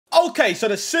Okay, so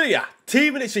the Serie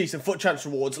Team of the Season Foot Champs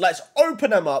rewards. Let's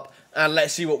open them up and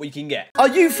let's see what we can get. Are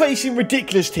you facing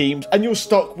ridiculous teams and you're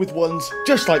stuck with ones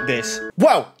just like this?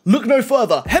 Well, look no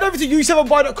further. Head over to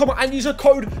u7buy.com and use a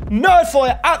code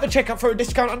NerdFire at the checkout for a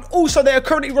discount. And also, they are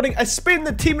currently running a Spin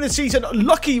the Team of the Season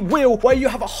lucky wheel where you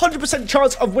have a 100%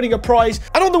 chance of winning a prize.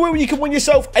 And on the wheel, you can win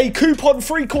yourself a coupon,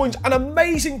 free coins, and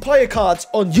amazing player cards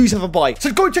on u7buy.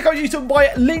 So go check out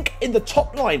u7buy, link in the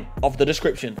top line of the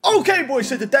description. Okay, boys,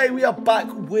 so today we are back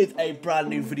with a brand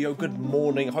new video. Good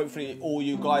morning. Hopefully, all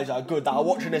you guys are good that are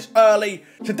watching this early.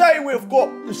 Today we've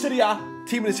got the Serie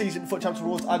Team of the Season Foot Champs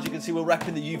rewards. As you can see, we're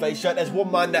repping the Juve shirt. There's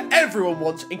one man that everyone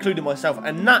wants, including myself,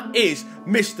 and that is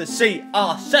Mr.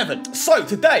 CR7. So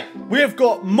today we have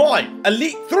got my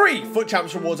Elite 3 Foot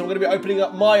Champs rewards. I'm going to be opening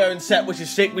up my own set, which is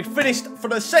sick. We finished for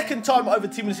the second time over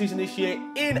Team of the Season this year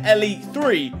in Elite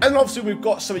 3, and obviously we've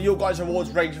got some of your guys'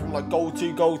 rewards ranging from like Gold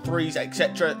 2, Gold 3s,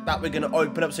 etc. that we're going to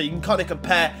open up, so you can kind of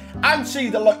compare and see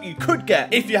the luck you could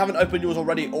get if you haven't opened yours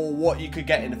already, or what you could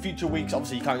get in the future weeks.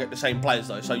 Obviously, you can't get the same players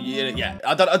though, so yeah,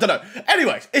 I don't know.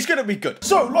 Anyways, it's going to be good.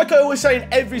 So, like I always say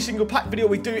in every single pack video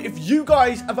we do, if you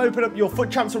guys have opened up your Foot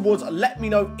Champs rewards, let me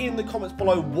know in the comments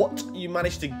below what you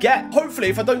managed to get. Hopefully,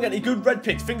 if I don't get any good red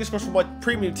picks, fingers crossed for my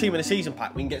premium Team of the Season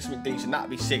pack, we can get something decent. That'd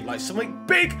be sick. Like something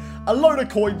big, a load of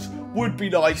coins would be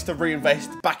nice to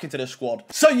reinvest back into the squad.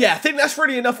 So yeah, I think that's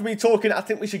really enough of me talking. I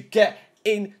think we should get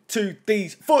into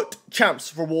these Foot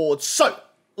Champs rewards. So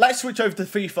let's switch over to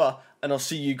FIFA and I'll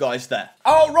see you guys there.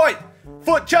 All right,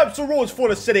 Foot Champs rewards for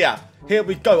the Serie. Here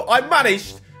we go. I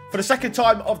managed for the second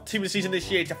time of Team of the Season this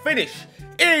year to finish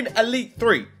in Elite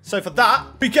 3. So for that,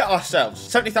 we get ourselves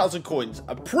 70,000 coins,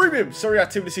 a premium Serie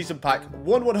Team of the Season pack,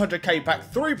 one 100k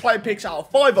pack, 3 player picks out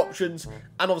of 5 options,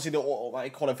 and obviously the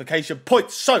automatic qualification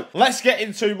points. So let's get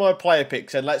into my player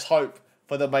picks and let's hope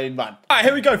for the main man. All right,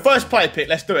 here we go. First player pick.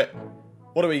 Let's do it.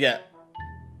 What do we get?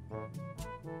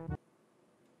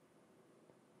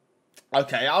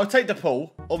 Okay, I'll take the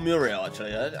pool or Muriel,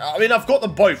 actually. I mean, I've got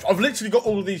them both. I've literally got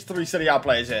all of these 3 Serie A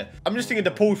players here. I'm just thinking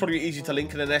the pool's probably easier to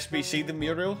link in an SBC than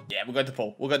Muriel. Yeah, we'll go to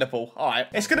pool. We'll go to pool. All right.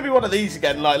 It's going to be one of these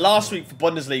again. Like last week for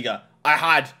Bundesliga, I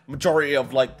had majority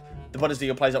of like the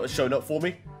Bundesliga players that were showing up for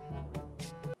me.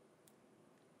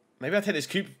 Maybe I'll take this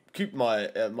Coop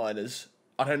miners.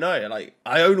 I don't know. Like,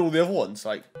 I own all the other ones.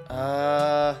 Like, do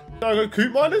I go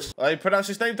Coop Miners? I pronounce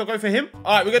his name. Do I go for him?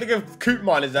 All right, we're going to go Coop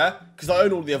Miners there because I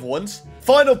own all the other ones.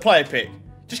 Final player pick.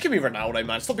 Just give me Ronaldo,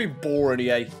 man. Stop being boring,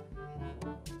 EA.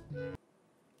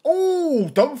 Oh,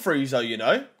 Dumfries, though, you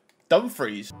know.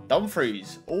 Dumfries.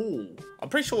 Oh, I'm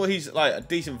pretty sure he's like a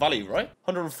decent value, right?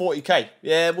 140k.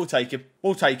 Yeah, we'll take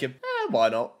him. Why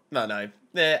not? No.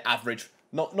 Yeah, average.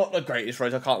 Not the greatest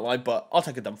rose, I can't lie, but I'll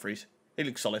take a Dumfries. He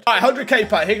looks solid. All right, 100k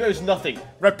pack. Here goes nothing.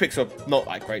 Red picks are not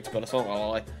that great, to be honest. I'm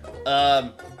not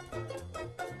gonna lie.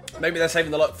 Maybe they're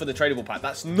saving the luck for the tradable pack.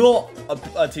 That's not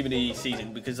a Team of the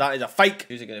Season because that is a fake.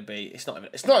 Who's it going to be? It's not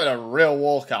even a real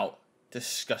walkout.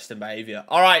 Disgusting behavior.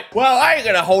 All right. Well, I ain't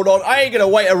going to hold on. I ain't going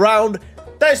to wait around.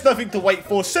 There's nothing to wait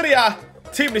for. Serie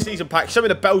Team of the Season pack. Show me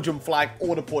the Belgium flag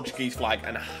or the Portuguese flag,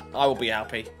 and I will be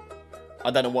happy.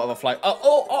 I don't know what other flag.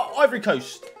 Oh, Ivory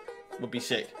Coast would be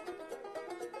sick.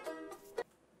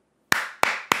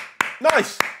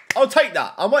 Nice. I'll take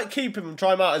that. I might keep him and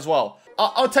try him out as well.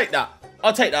 I'll take that.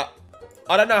 I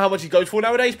don't know how much he goes for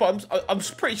nowadays, but I'm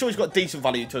pretty sure he's got decent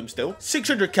value to him still.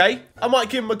 600k. I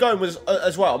might give him a go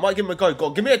as well. I might give him a go.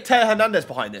 God, give me a dhernandez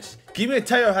behind this.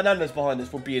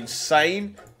 Would be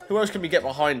insane. Who else can we get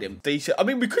behind him? Decent. I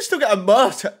mean, we could still get a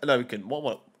Murta. No, we couldn't.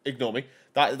 What? Ignore me.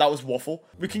 That was waffle.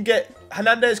 We can get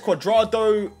Hernandez,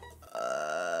 Cuadrado.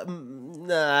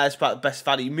 Nah, it's about the best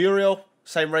value. Muriel.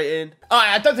 Same rating. All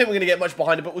right, I don't think we're going to get much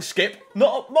behind it, but we'll skip.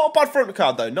 Not a bad front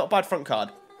card, though. Not a bad front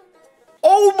card.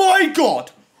 Oh, my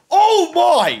God. Oh,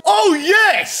 my. Oh,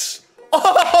 yes.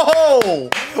 Oh.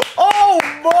 Oh,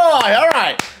 my. All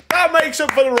right. That makes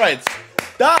up for the Reds.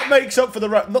 That makes up for the...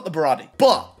 Not the Berardi,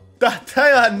 but the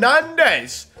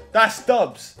dhernandez. That's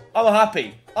dubs. I'm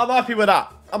happy. I'm happy with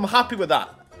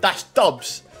that. That's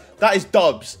dubs. That is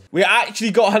dubs. We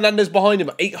actually got Hernandez behind him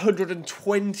at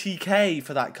 820k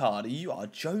for that card. You are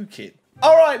joking.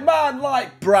 All right, man,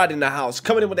 like Brad in the house.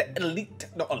 Coming in with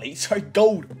the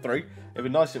gold 3. It'd be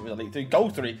nice if it was Elite 3.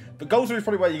 Gold 3. But gold 3 is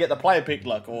probably where you get the player pick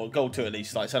luck, or gold 2 at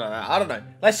least. Like, something like that. I don't know.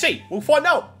 Let's see. We'll find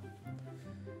out.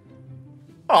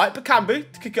 All right, but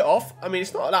Cambu to kick it off. I mean,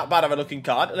 it's not that bad of a looking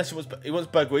card, unless he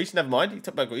wants Berghuis. Never mind. He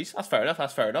took Berghuis. That's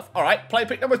fair enough. All right, player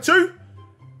pick number 2.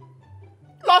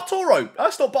 Lautaro.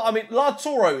 That's not bad. I mean,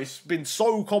 Lautaro has been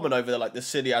so common over the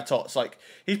Serie Tots. Like,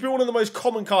 he's been one of the most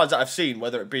common cards that I've seen,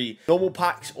 whether it be normal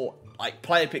packs or like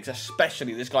player picks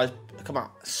especially, this guy's come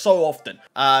out so often.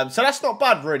 So that's not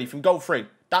bad really from goal 3.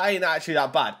 That ain't actually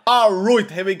that bad. Alright,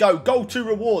 here we go. Goal 2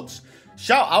 rewards.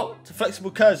 Shout out to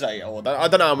Flexible Kessie. Or I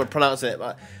don't know how I'm pronouncing it,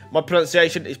 but my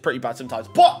pronunciation is pretty bad sometimes.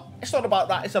 But it's not about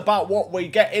that. It's about what we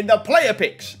get in the player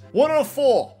picks. 1 out of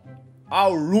 4.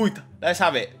 Alright, let's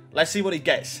have it. Let's see what he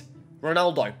gets.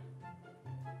 Ronaldo.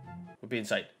 Would be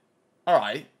insane.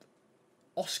 Alright.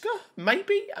 Oscar,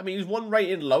 maybe? I mean, he's 1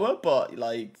 rating lower, but,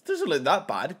 like, doesn't look that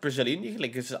bad. Brazilian, you can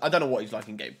link I don't know what he's like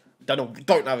in game.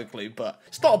 Don't have a clue, but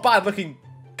it's not a bad looking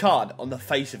card on the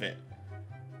face of it.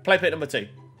 Play pick number 2.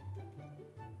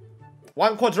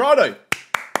 Juan Cuadrado.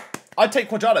 I'd take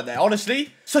Cuadrado there,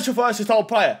 honestly. Such a versatile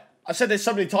player. I've said this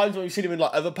so many times when we've seen him in,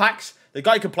 like, other packs. The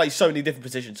guy can play so many different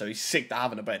positions, so he's sick to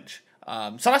have on a bench.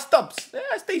 So that's dubs. Yeah,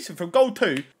 that's decent. From goal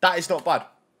 2, that is not bad.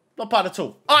 Not bad at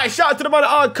all. Alright, shout out to the man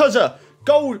at Cuzzer.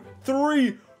 Gold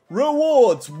 3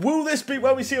 rewards. Will this be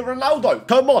where we see a Ronaldo?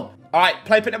 Come on. Alright,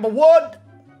 play pick number 1.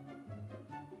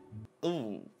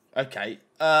 Ooh, okay.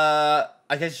 I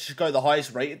guess you should go the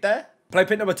highest rated there. Play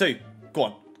pick number 2. Go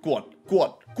on, go on, go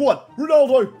on, go on.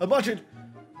 Ronaldo, imagine.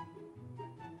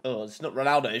 Oh, it's not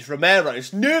Ronaldo, it's Romero.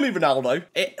 It's nearly Ronaldo.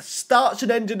 It starts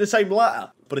and ends in the same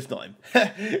letter, but it's not him.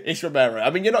 It's Romero. I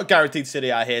mean, you're not guaranteed Serie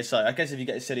A here, so I guess if you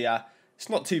get a Serie A, it's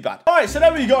not too bad. Alright, so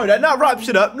there we go then. That wraps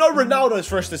it up. No Ronaldos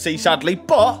for us to see, sadly.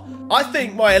 But I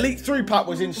think my Elite 3 pack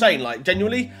was insane. Like,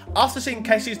 genuinely, after seeing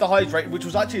Kessie's the highest rated, which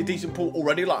was actually a decent pull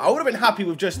already, like, I would have been happy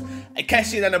with just a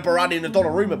Kessie and then a Barani and a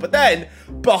Donnarumma. But then,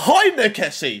 behind the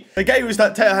Kessie, the game was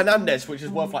that Hernandez, which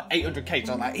is worth like 800k.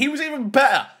 So, like, he was even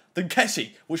better than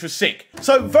Kessie, which was sick.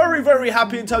 So, very, very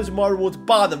happy in terms of my rewards,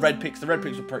 bar the red picks. The red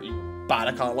picks were pretty bad,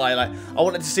 I can't lie. Like, I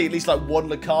wanted to see at least like 1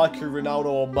 Lukaku, Ronaldo,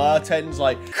 or Mertens.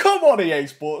 Like, come on, EA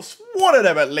Sports, one of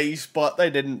them at least, but they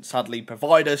didn't sadly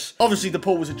provide us. Obviously, the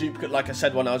pool was a duplicate, like I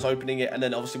said when I was opening it, and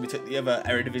then obviously we took the other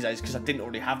Eredivisie because I didn't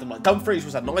already have them. Like, Dumfries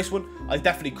was a nice one. I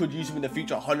definitely could use them in the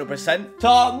future, 100%. So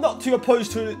I'm not too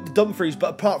opposed to the Dumfries, but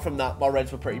apart from that, my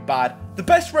reds were pretty bad. The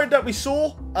best red that we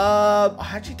saw,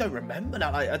 I actually don't remember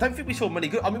now. Like, I don't think we saw many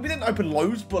good. I mean, we didn't open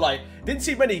loads, but like, didn't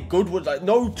see many good ones. Like,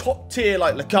 no top tier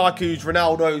like Lukaku's,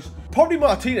 Ronaldo's. Probably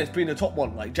Martinez being the top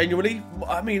one, like, genuinely.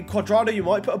 I mean, Cuadrado you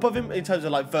might put above him in terms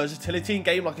of, like, versatility in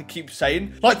game, like I keep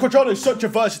saying. Like, Cuadrado is such a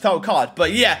versatile card.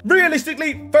 But, yeah,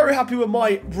 realistically, very happy with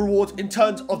my rewards in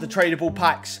terms of the tradable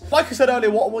packs. Like I said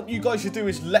earlier, what I want you guys to do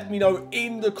is let me know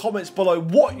in the comments below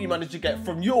what you managed to get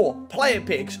from your player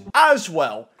picks as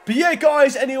well. But yeah,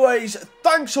 guys, anyways,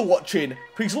 thanks for watching.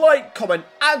 Please like, comment,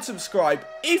 and subscribe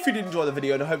if you did enjoy the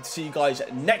video, and I hope to see you guys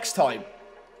next time.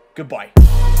 Goodbye.